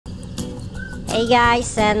Hey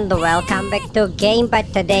guys, and welcome back to game.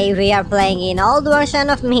 But today we are playing in old version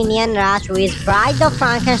of Minion Rush with Bride of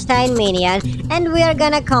Frankenstein Minion, and we are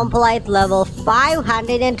gonna complete level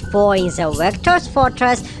 504 in the Vector's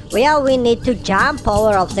Fortress, where we need to jump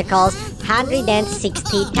over obstacles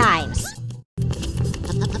 160 times.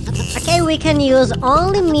 Okay, we can use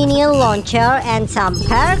only Minion Launcher and some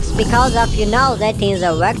perks because of that in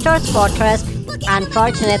the Vector's Fortress,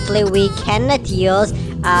 unfortunately we cannot use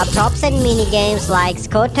props and minigames like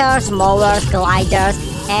scooters, mowers, gliders,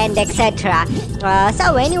 and etc.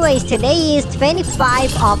 So anyways, today is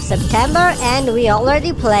 25th of September and we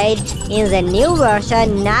already played in the new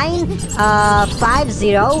version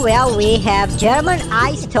 950 where we have German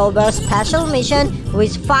Icetober special mission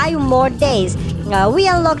with 5 more days. We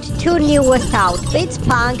unlocked 2 newest outfits,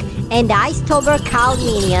 Punk and Icetober Cow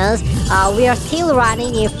Minions. We are still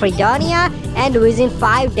running in Fredonia and within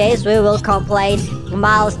 5 days we will complete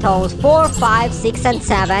milestones 4, 5, 6 and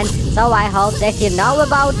 7. So I hope that you know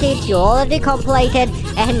about it, you already completed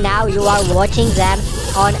and now you are watching them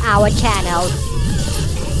on our channel.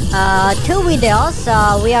 2 videos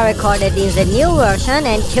we are recorded in the new version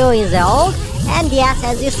and 2 in the old. And yes,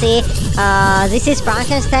 as you see, this is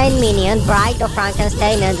Frankenstein Minion, Bride of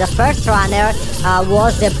Frankenstein, and the first runner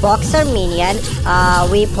was the Boxer Minion.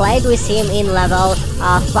 We played with him in level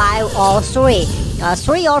 503.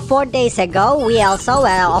 3 or 4 days ago, we also,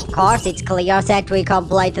 of course, it's clear that we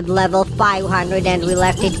completed level 500 and we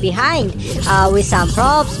left it behind with some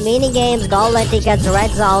props, minigames, golden tickets,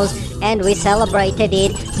 red zones, and we celebrated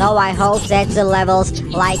it. So I hope that the levels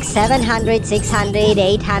like 700, 600,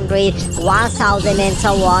 800, 1000 and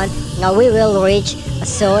so on we will reach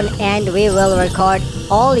soon, and we will record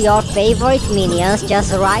all your favorite minions.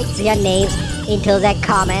 Just write their names into the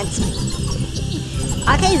comments.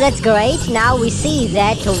 Okay, that's great. Now we see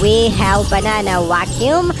that we have banana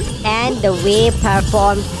vacuum and we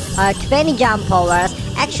performed 20 jump overs.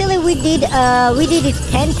 Actually we did it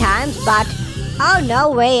 10 times, but oh no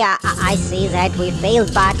way, I see that we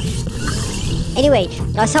failed, but anyway,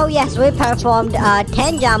 so yes, we performed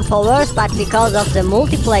 10 jump overs, but because of the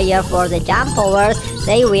multiplayer for the jump overs,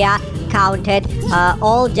 they were counted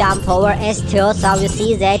all jump over as 2, so you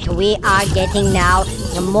see that we are getting now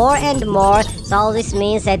more and more, so this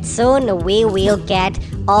means that soon we will get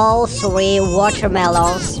all 3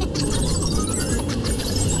 watermelons.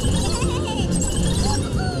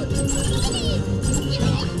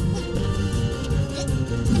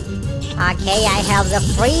 Okay, I have the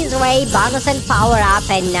freeze ray bonus and power up,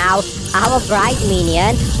 and now our bright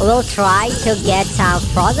minion will try to get some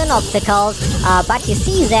frozen obstacles, but you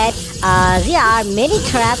see that there are many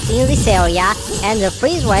traps in this area and the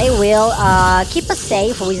freeze ray will keep us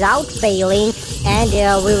safe without failing, and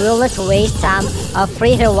we will not waste some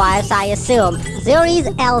free revives, I assume. There is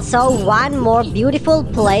also one more beautiful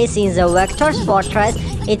place in the Vector's Fortress.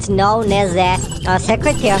 It's known as the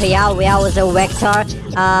Secretariat, where the Vector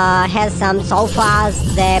has some sofas,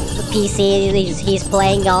 the PC, he's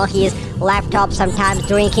playing on his laptop, sometimes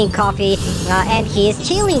drinking coffee, and he's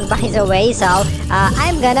chilling by the way, so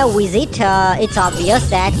I'm gonna visit. It's obvious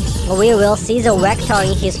that we will see the Vector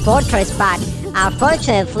in his fortress, but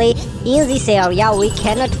unfortunately in this area we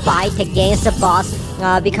cannot fight against the boss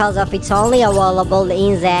because of it's only available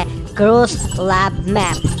in the Cruise Lab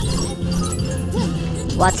map.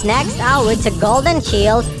 What's next? Oh, it's a golden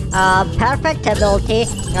shield, perfect ability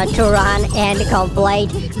to run and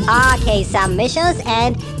complete some missions,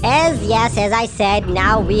 and as I said,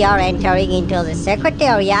 now we are entering into the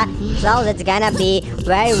Secretariat, so that's gonna be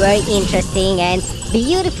very interesting and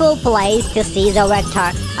beautiful place to see the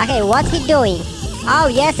Vector. Okay, what's he doing? Oh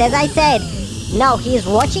yes, as I said, no, he's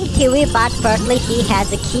watching TV, but firstly he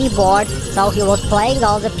has a keyboard, so he was playing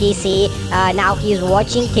on the PC, now he's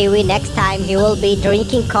watching TV. Next time he will be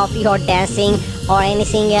drinking coffee or dancing or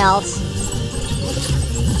anything else.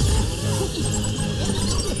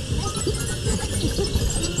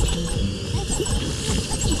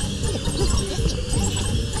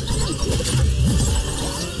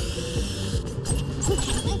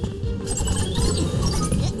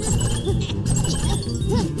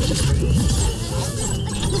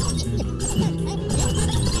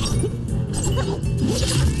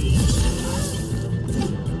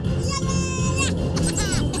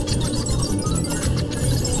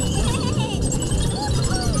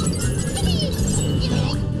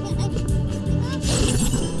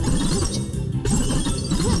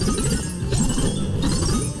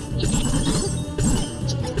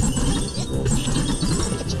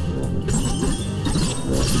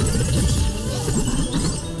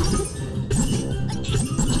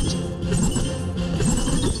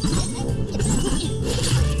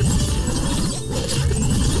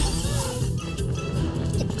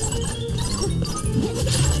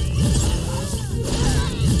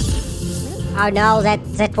 Oh no,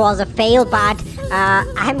 that was a fail, but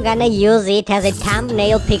I'm gonna use it as a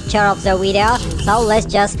thumbnail picture of the video. So let's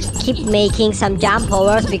just keep making some jump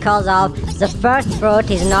overs because of the first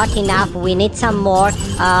fruit is not enough. We need some more.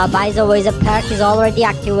 By the way, the perk is already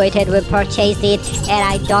activated. We purchased it and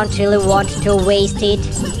I don't really want to waste it.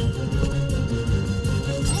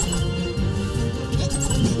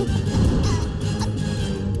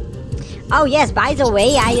 Oh yes, by the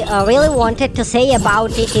way, I really wanted to say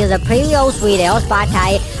about it in the previous videos, but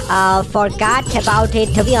I forgot about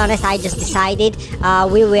it. To be honest, I just decided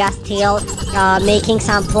we were still making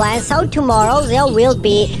some plans. So tomorrow there will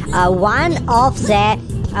be one of the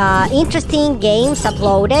interesting games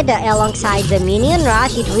uploaded alongside the Minion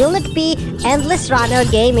Rush. It will not be endless runner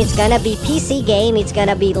game, it's gonna be PC game, it's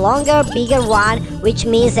gonna be longer, bigger one, which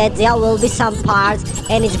means that there will be some parts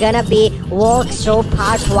and it's gonna be walkthrough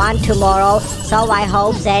part 1 tomorrow. So I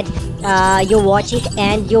hope that you watch it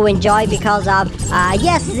and you enjoy because of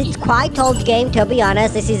yes, it's quite old game, to be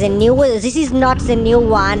honest. This is not the new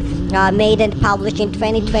one made and published in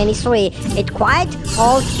 2023. It's quite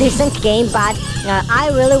old, decent game, but I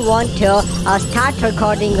really want to start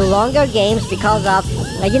recording longer games because of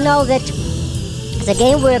you know that the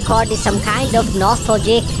game we record is some kind of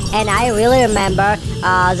nostalgic, and I really remember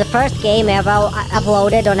the first game ever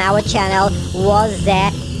uploaded on our channel was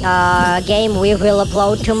the game we will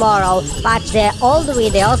upload tomorrow, but the old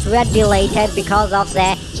videos were deleted because of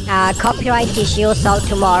the copyright issue. So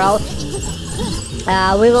tomorrow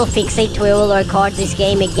we will fix it. We will record this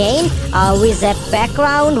game again with the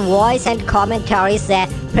background voice and commentaries. The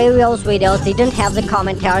previous videos didn't have the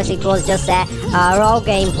commentaries, it was just a raw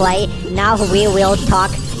gameplay. Now we will talk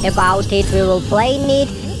about it, we will play in it,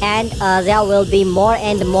 and there will be more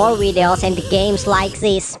and more videos and games like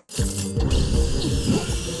this.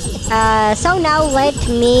 So now let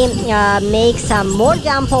me make some more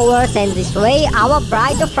jump overs, and this way our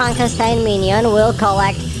Bride of Frankenstein Minion will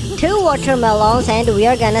collect 2 watermelons and we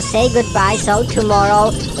are gonna say goodbye. So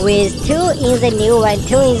tomorrow with 2 in the new and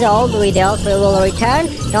 2 in the old videos we will return.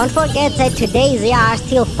 Don't forget that today there are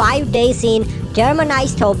still 5 days in German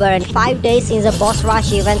October and 5 days in the boss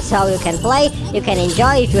rush event, so you can play, you can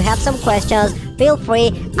enjoy. If you have some questions, feel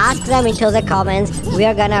free, ask them into the comments. We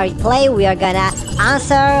are gonna replay, we are gonna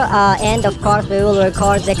answer, and of course we will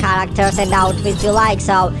record the characters and outfits you like.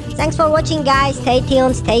 So thanks for watching guys, stay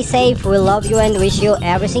tuned, stay safe, we love you and wish you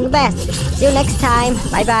everything best. See you next time,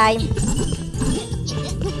 bye bye.